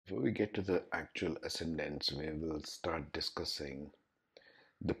Before we get to the actual ascendants, we will start discussing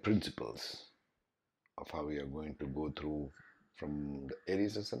the principles of how we are going to go through from the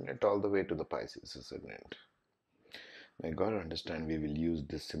Aries ascendant all the way to the Pisces ascendant. Now, you got to understand we will use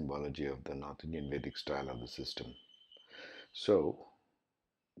this symbology of the North Indian Vedic style of the system. So,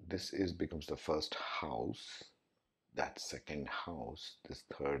 this is becomes the first house, that second house, this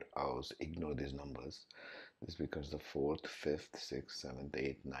third house, ignore these numbers. This becomes the fourth, fifth, sixth, seventh,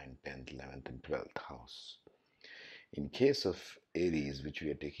 eighth, ninth, 10th, 11th, and 12th house. In case of Aries, which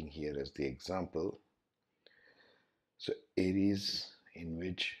we are taking here as the example, so Aries, in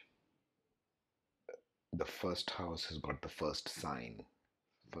which the first house has got the first sign.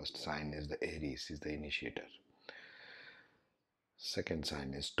 First sign is the Aries, is the initiator. Second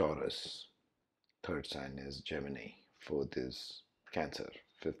sign is Taurus. Third sign is Gemini. Fourth is Cancer.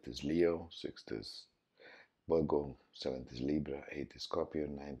 Fifth is Leo. Sixth is Virgo. Seventh is Libra. Eighth is Scorpio.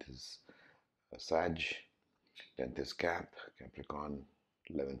 Ninth is Sag. 10th is Capricorn.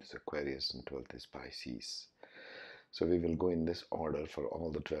 11th is Aquarius. And 12th is Pisces. So we will go in this order for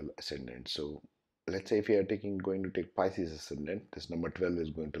all the 12 ascendants. So let's say if you are going to take Pisces ascendant, this number 12 is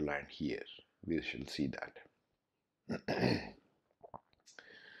going to land here. We shall see that.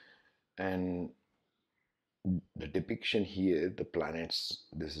 And the depiction here, the planets,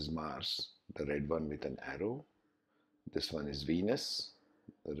 this is Mars, the red one with an arrow. This one is Venus,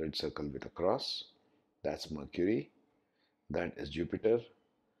 the red circle with a cross. That's Mercury. That is Jupiter.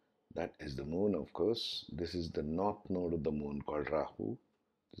 That is the moon, of course. This is the north node of the moon called Rahu.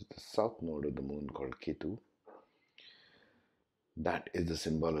 This is the south node of the moon called Ketu. That is the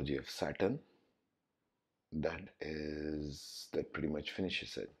symbology of Saturn. That pretty much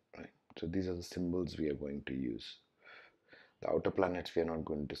finishes it, right? So these are the symbols we are going to use. The outer planets we are not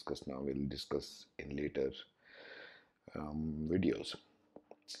going to discuss now. We'll discuss in later videos.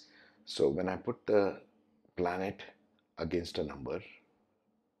 So when I put the planet against a number,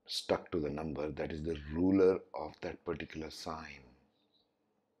 stuck to the number, that is the ruler of that particular sign.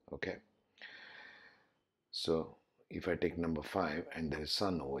 Okay. So if I take number 5 and there is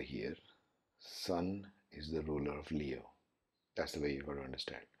Sun over here, Sun is the ruler of Leo. That's the way you got to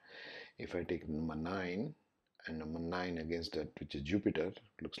understand. If I take number 9 and number 9 against that, which is Jupiter,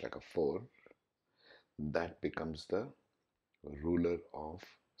 looks like a 4, that becomes the ruler of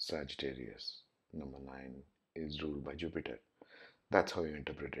Sagittarius. Number 9 is ruled by Jupiter. That's how you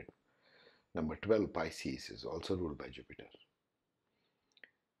interpret it. Number 12, Pisces, is also ruled by Jupiter.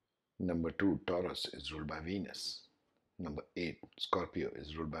 Number 2, Taurus, is ruled by Venus. Number 8, Scorpio,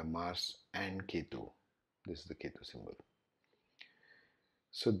 is ruled by Mars and Ketu. This is the Ketu symbol.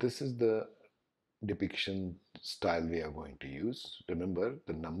 So this is the depiction style we are going to use. Remember,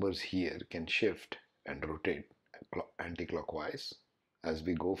 the numbers here can shift and rotate anti-clockwise as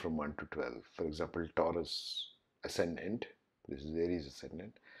we go from 1 to 12. For example, Taurus ascendant, this is Aries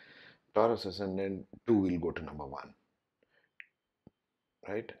ascendant. Taurus ascendant 2 will go to number 1,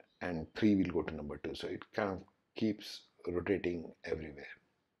 right? And 3 will go to number 2. So it kind of keeps rotating everywhere.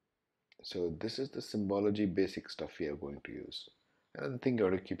 So this is the symbology basic stuff we are going to use. Another thing you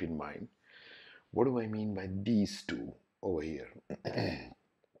have to keep in mind, what do I mean by these two over here?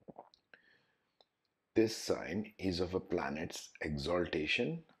 This sign is of a planet's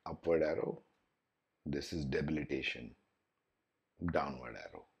exaltation, upward arrow. This is debilitation, downward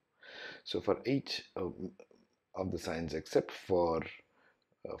arrow. So for each of the signs except for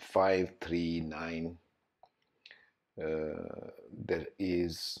 5, 3, 9, there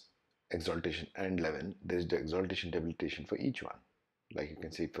is exaltation, and 11, there is the exaltation, debilitation for each one. Like you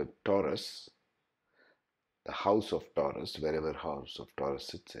can see for Taurus, the house of Taurus, wherever house of Taurus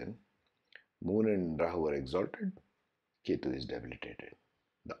sits in, Moon and Rahu are exalted, Ketu is debilitated.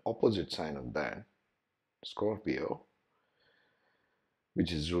 The opposite sign of that, Scorpio,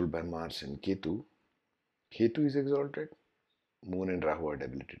 which is ruled by Mars and Ketu, Ketu is exalted, Moon and Rahu are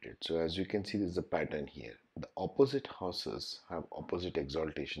debilitated. So as you can see, there is a pattern here. The opposite houses have opposite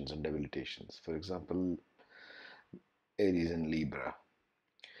exaltations and debilitations. For example, Aries and Libra.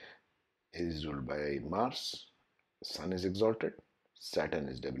 Aries is ruled by Mars, Sun is exalted, Saturn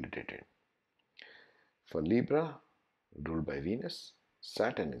is debilitated. For Libra, ruled by Venus,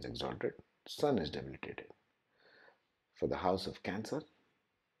 Saturn is exalted, Sun is debilitated. For the house of Cancer,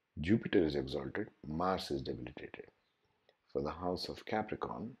 Jupiter is exalted, Mars is debilitated. For the house of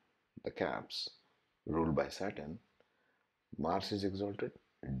Capricorn, the Caps, ruled by Saturn, Mars is exalted,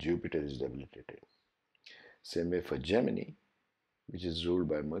 Jupiter is debilitated. Same way for Gemini, which is ruled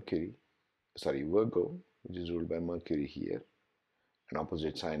by Virgo, which is ruled by Mercury here. An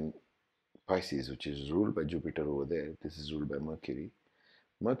opposite sign, Pisces, which is ruled by Jupiter over there. This is ruled by Mercury.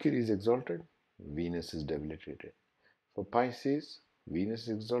 Mercury is exalted, Venus is debilitated. For Pisces, Venus is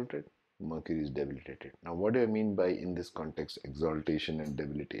exalted, Mercury is debilitated. Now, what do I mean by, in this context, exaltation and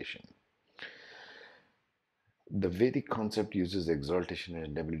debilitation? The Vedic concept uses exaltation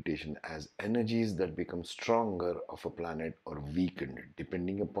and debilitation as energies that become stronger of a planet or weakened,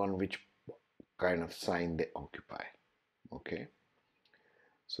 depending upon which kind of sign they occupy. Okay,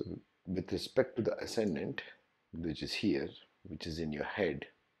 so with respect to the ascendant, which is here, which is in your head,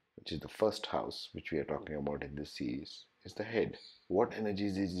 which is the first house which we are talking about in this series, is the head. What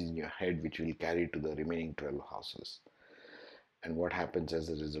energies is in your head which will carry to the remaining 12 houses? And what happens as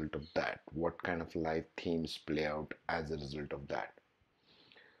a result of that? What kind of life themes play out as a result of that?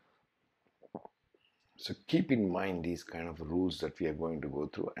 So keep in mind these kind of rules that we are going to go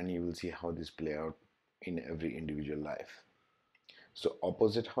through, and you will see how this play out in every individual life. So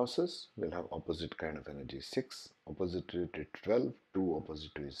opposite houses will have opposite kind of energy. 6 opposite to 12, 2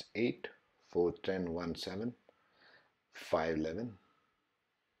 opposite to is 8, 4 10, 1 7, 5 11,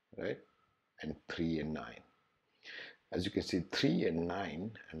 right? And 3 and 9. As you can see, 3 and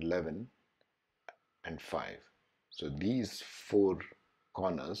 9 and 11 and 5. So these four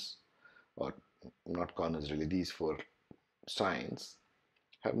corners, or not corners really, these four signs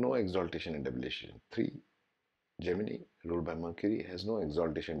have no exaltation and debilitation. 3, Gemini, ruled by Mercury, has no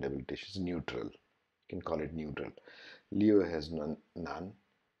exaltation and debilitation. It's neutral. You can call it neutral. Leo has none.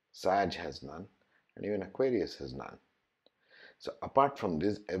 Sag has none. And even Aquarius has none. So apart from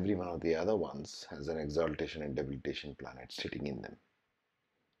this, every one of the other ones has an exaltation and debilitation planet sitting in them.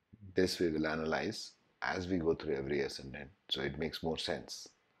 This we will analyze as we go through every ascendant, so it makes more sense.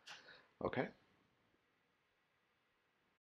 Okay,